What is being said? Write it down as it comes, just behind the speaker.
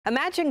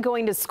Imagine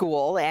going to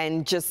school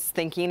and just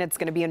thinking it's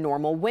going to be a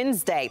normal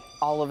Wednesday.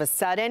 All of a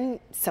sudden,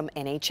 some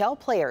NHL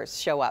players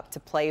show up to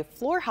play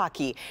floor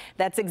hockey.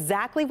 That's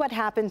exactly what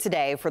happened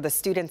today for the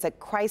students at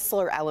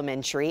Chrysler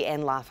Elementary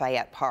in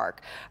Lafayette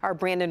Park. Our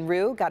Brandon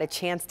Rue got a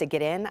chance to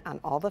get in on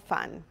all the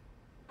fun.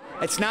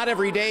 It's not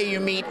every day you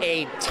meet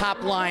a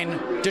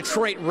top-line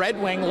Detroit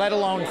Red Wing, let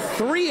alone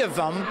three of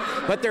them,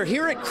 but they're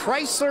here at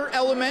Chrysler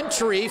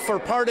Elementary for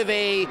part of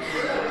a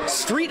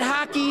street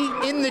hockey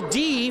in the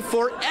D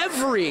for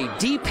every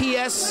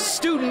DPS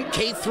student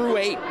K through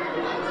 8.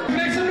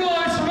 Make some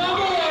noise for my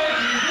boy,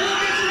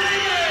 Lucas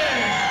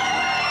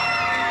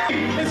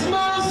Raymond! It's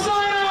Miles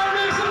Sinard,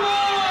 make some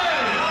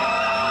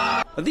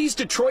noise! These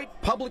Detroit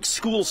public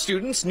school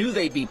students knew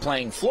they'd be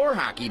playing floor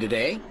hockey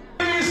today.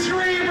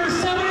 Scream for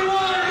 71!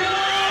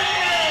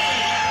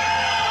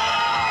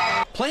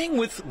 Playing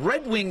with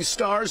Red Wing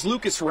stars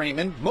Lucas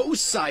Raymond, Mo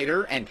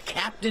Sider, and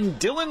Captain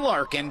Dylan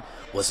Larkin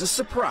was a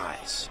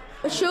surprise.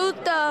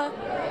 Shoot the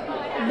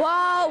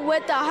ball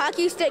with the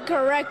hockey stick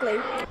correctly.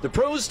 The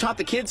pros taught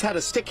the kids how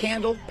to stick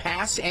handle,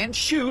 pass, and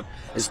shoot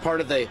as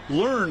part of the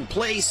Learn,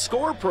 Play,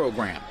 Score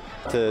program.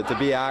 To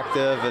be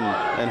active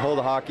and hold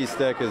a hockey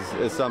stick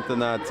is something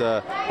that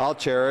I'll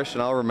cherish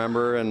and I'll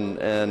remember,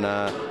 and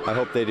I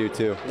hope they do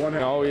too. You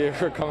know, you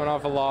were coming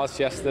off a loss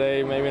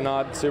yesterday, maybe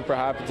not super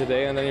happy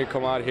today, and then you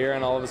come out here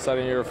and all of a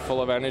sudden you're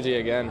full of energy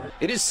again.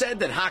 It is said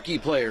that hockey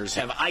players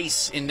have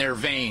ice in their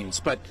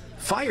veins, but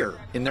fire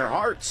in their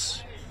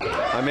hearts.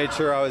 I made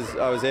sure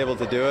I was able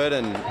to do it,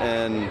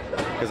 and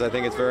because I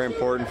think it's very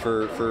important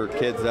for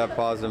kids to have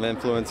positive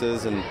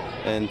influences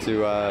and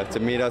to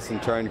meet us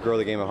and try and grow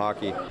the game of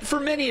hockey. For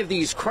many of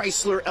these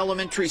Chrysler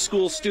Elementary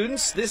School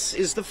students, this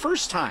is the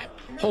first time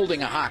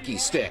holding a hockey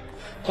stick.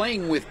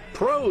 Playing with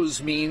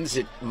pros means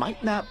it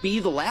might not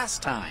be the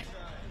last time.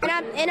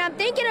 And I'm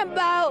thinking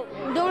about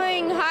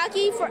doing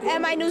hockey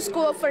at my new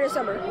school for the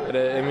summer.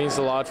 It means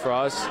a lot for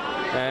us,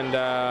 and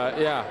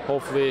yeah,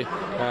 hopefully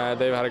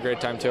they've had a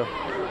great time too.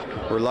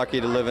 We're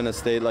lucky to live in a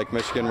state like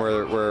Michigan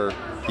where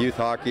youth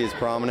hockey is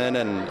prominent,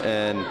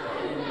 and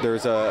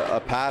there's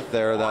a path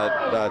there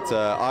that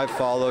I've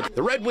followed.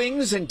 The Red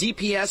Wings and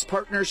DPS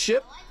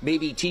partnership may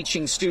be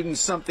teaching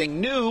students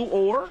something new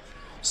or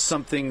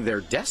something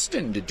they're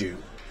destined to do.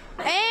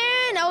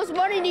 And I was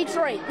born in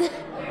Detroit.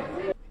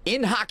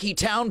 In Hockey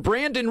Town,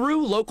 Brandon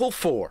Rue, Local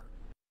 4.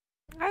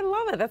 I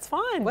love it. That's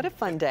fun. What a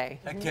fun day.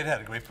 That kid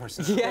had a great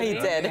personality. Yeah, he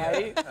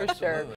did. For sure.